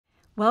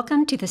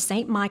Welcome to the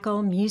St.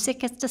 Michael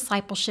Music as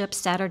Discipleship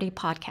Saturday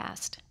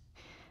podcast.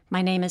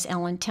 My name is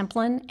Ellen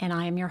Templin, and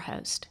I am your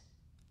host.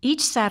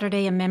 Each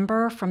Saturday, a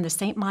member from the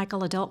St.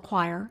 Michael Adult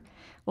Choir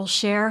will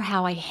share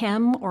how a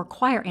hymn or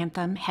choir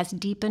anthem has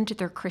deepened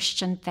their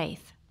Christian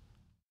faith.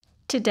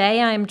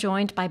 Today, I am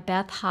joined by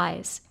Beth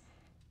Hise,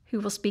 who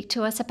will speak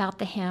to us about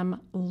the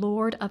hymn,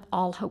 Lord of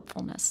All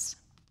Hopefulness.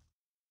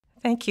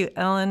 Thank you,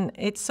 Ellen.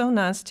 It's so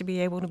nice to be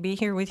able to be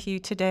here with you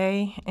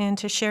today and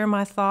to share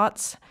my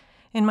thoughts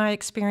and my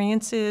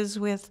experiences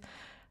with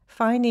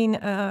finding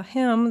a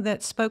hymn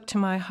that spoke to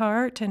my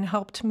heart and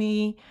helped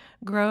me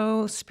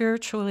grow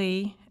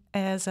spiritually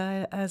as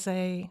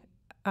a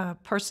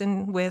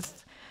person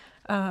with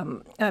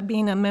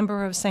being a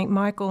member of St.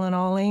 Michael and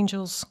All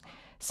Angels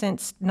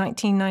since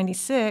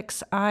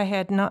 1996. I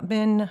had not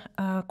been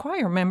a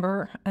choir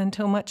member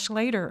until much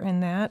later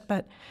in that,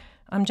 but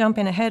I'm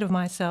jumping ahead of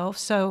myself.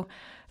 So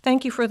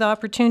thank you for the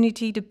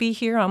opportunity to be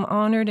here. I'm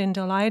honored and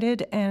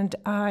delighted, and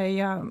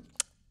I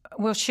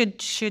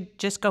should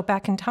just go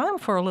back in time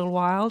for a little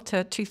while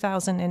to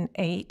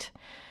 2008.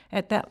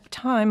 At that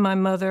time, my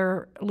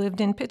mother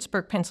lived in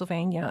Pittsburgh,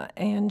 Pennsylvania,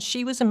 and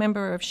she was a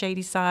member of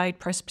Shadyside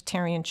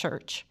Presbyterian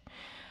Church.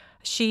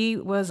 She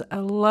was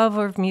a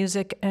lover of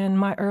music, and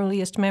my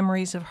earliest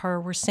memories of her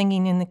were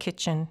singing in the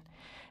kitchen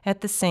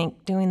at the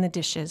sink, doing the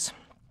dishes.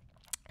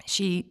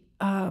 She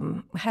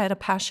had a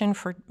passion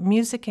for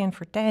music and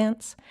for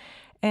dance.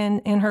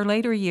 And in her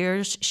later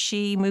years,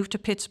 she moved to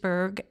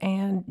Pittsburgh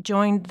and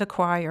joined the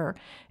choir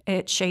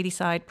at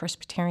Shadyside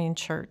Presbyterian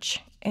Church.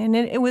 And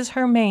it was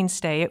her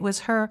mainstay. It was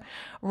her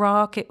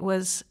rock. It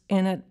was,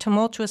 in a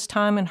tumultuous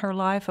time in her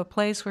life, a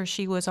place where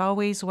she was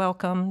always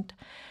welcomed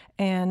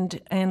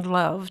and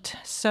loved.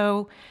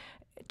 So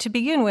to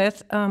begin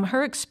with,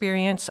 her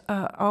experience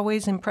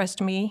always impressed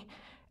me.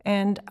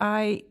 And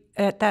I,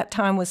 at that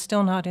time, was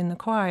still not in the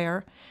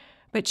choir.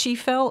 But she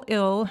fell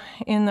ill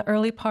in the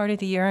early part of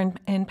the year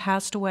and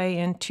passed away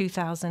in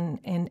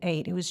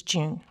 2008. It was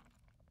June.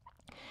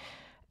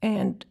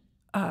 And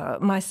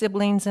my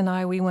siblings and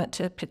I, we went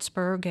to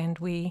Pittsburgh and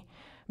we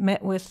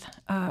met with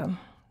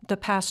the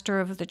pastor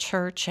of the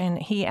church, and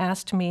he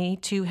asked me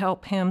to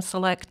help him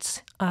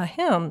select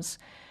hymns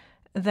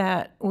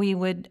that we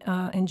would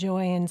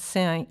enjoy and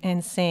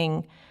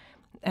sing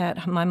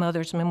at my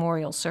mother's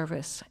memorial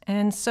service.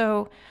 And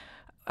so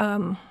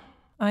I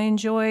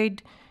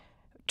enjoyed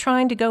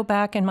trying to go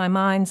back in my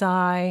mind's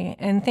eye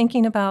and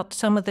thinking about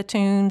some of the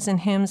tunes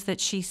and hymns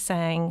that she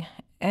sang.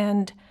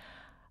 And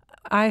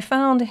I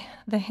found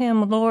the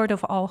hymn, Lord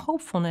of All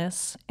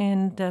Hopefulness,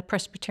 in the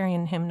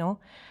Presbyterian hymnal.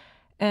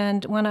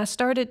 And when I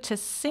started to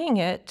sing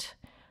it,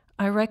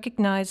 I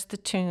recognized the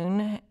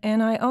tune,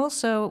 and I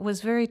also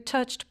was very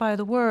touched by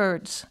the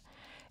words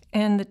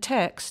and the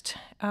text.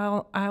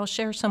 I'll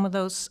share some of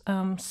those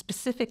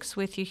specifics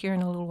with you here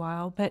in a little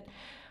while, but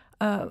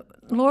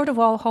Lord of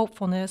All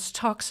Hopefulness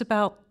talks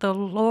about the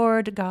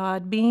Lord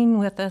God being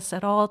with us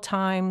at all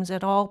times,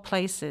 at all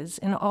places,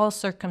 in all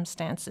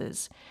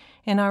circumstances,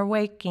 in our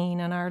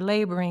waking and our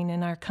laboring,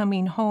 in our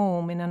coming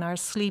home and in our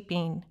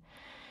sleeping.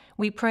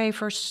 We pray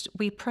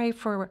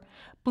for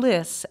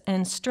bliss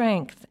and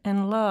strength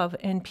and love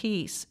and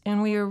peace,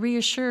 and we are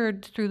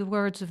reassured through the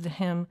words of the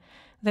hymn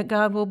that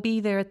God will be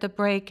there at the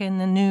break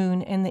and the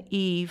noon and the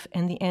eve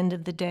and the end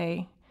of the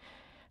day.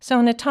 So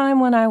in a time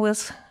when I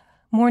was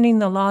mourning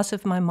the loss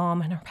of my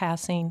mom and her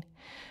passing,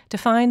 to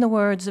find the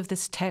words of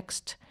this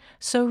text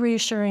so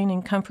reassuring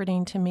and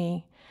comforting to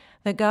me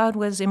that God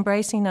was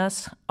embracing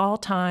us all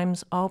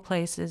times, all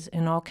places,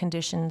 in all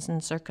conditions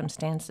and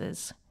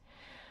circumstances.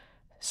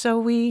 So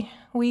we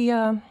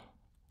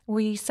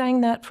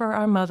sang that for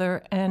our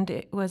mother, and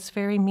it was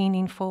very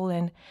meaningful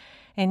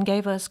and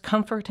gave us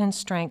comfort and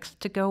strength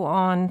to go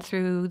on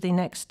through the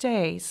next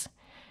days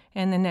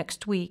and the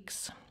next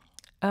weeks.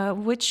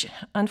 Which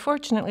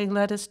unfortunately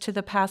led us to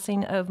the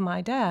passing of my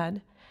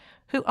dad,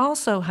 who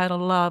also had a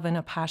love and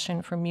a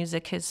passion for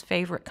music. His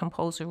favorite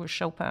composer was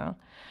Chopin.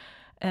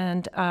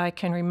 And I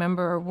can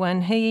remember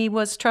when he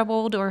was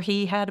troubled or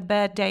he had a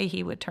bad day,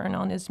 he would turn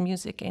on his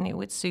music and it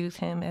would soothe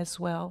him as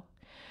well.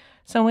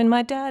 So when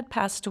my dad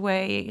passed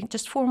away,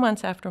 just 4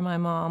 months after my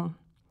mom,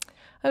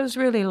 I was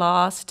really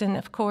lost and,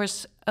 of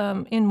course,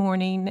 in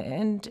mourning,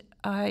 and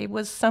I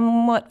was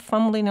somewhat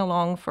fumbling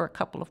along for a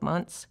couple of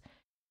months.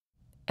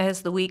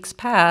 As the weeks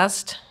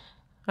passed,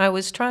 I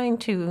was trying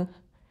to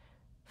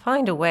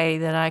find a way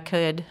that I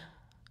could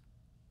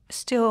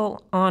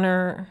still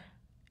honor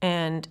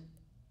and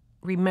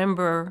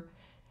remember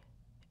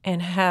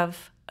and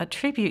have a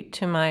tribute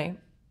to my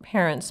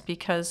parents,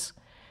 because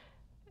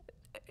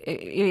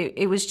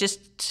it was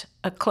just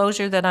a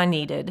closure that I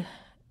needed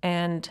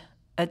and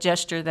a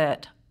gesture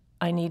that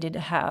I needed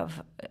to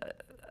have,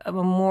 a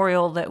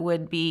memorial that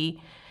would be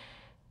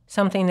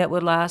something that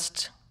would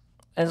last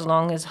as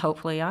long as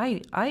hopefully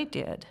I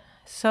did.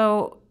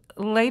 So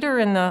later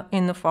in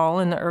the fall,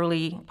 in the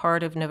early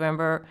part of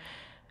November,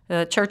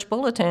 the church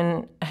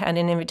bulletin had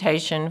an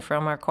invitation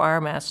from our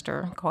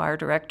choir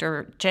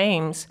director,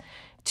 James,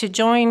 to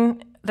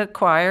join the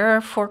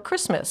choir for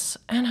Christmas.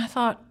 And I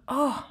thought,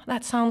 oh,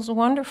 that sounds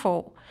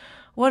wonderful.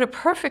 What a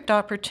perfect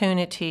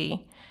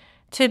opportunity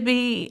to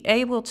be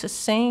able to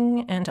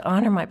sing and to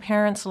honor my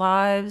parents'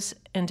 lives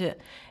and to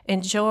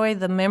enjoy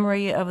the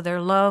memory of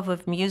their love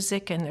of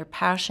music and their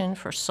passion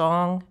for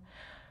song.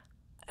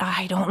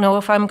 I don't know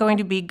if I'm going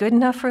to be good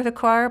enough for the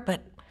choir,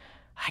 but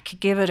I could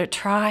give it a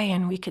try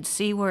and we could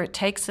see where it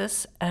takes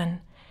us. And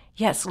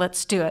yes,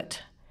 let's do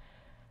it.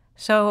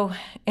 So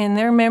in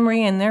their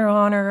memory and their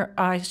honor,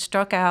 I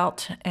struck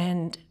out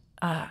and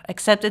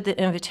accepted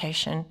the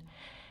invitation.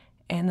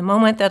 And the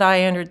moment that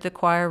I entered the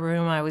choir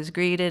room, I was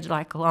greeted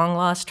like a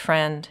long-lost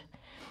friend.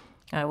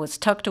 I was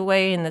tucked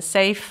away in the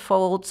safe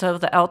folds of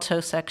the alto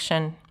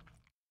section.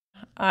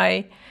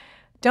 I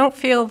don't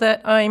feel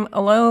that I'm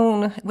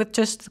alone with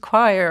just the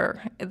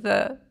choir.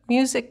 The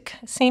music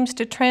seems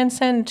to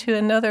transcend to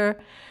another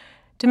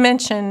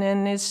dimension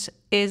and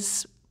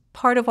is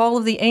part of all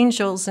of the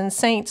angels and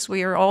saints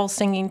we are all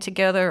singing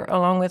together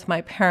along with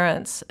my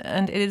parents.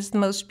 And it is the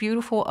most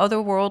beautiful,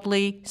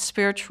 otherworldly,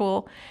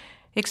 spiritual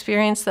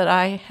experience that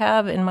I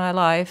have in my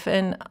life.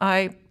 And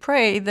I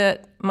pray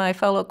that my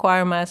fellow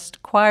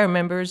choir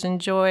members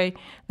enjoy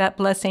that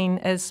blessing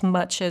as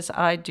much as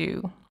I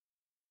do.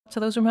 So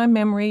those are my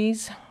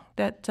memories,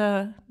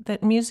 that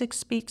music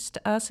speaks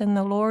to us, and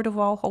the Lord of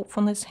All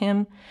Hopefulness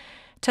hymn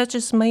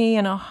touches me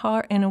in a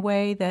heart in a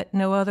way that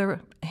no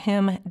other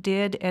hymn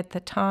did at the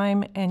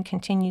time and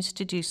continues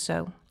to do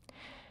so.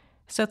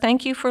 So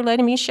thank you for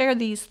letting me share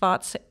these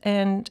thoughts,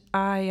 and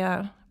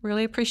I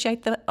really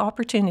appreciate the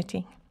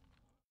opportunity.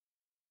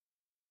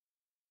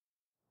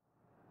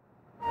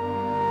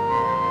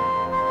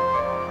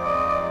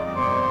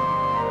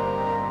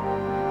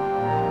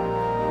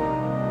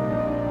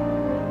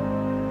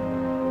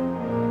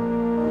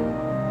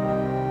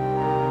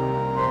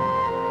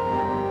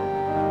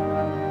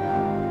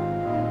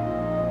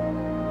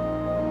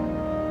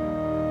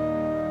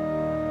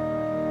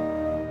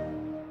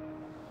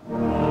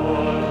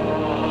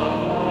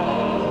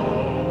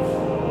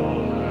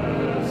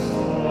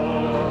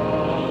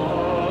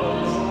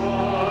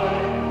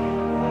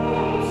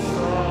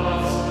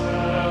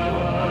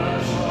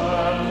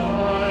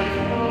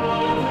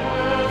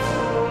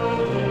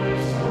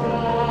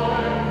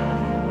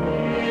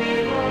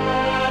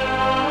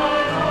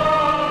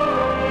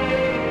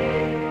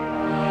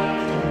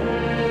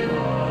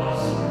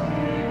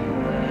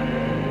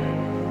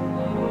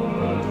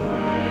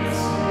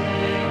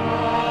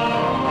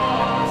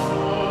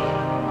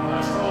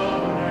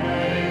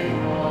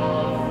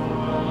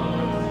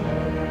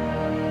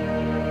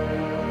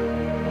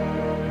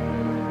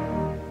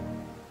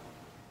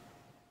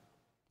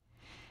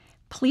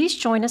 Please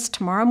join us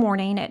tomorrow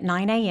morning at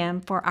 9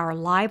 a.m. for our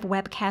live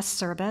webcast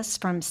service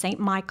from St.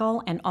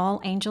 Michael and All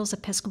Angels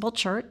Episcopal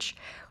Church,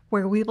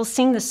 where we will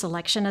sing the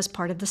selection as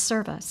part of the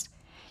service.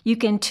 You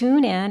can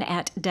tune in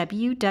at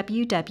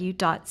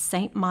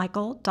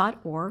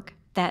www.stmichael.org.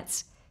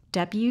 That's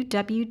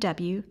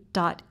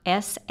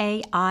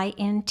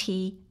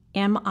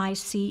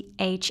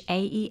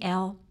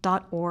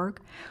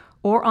www.saintmichael.org,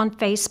 or on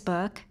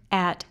Facebook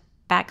at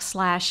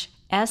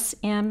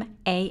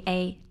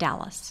 /SMAA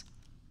Dallas.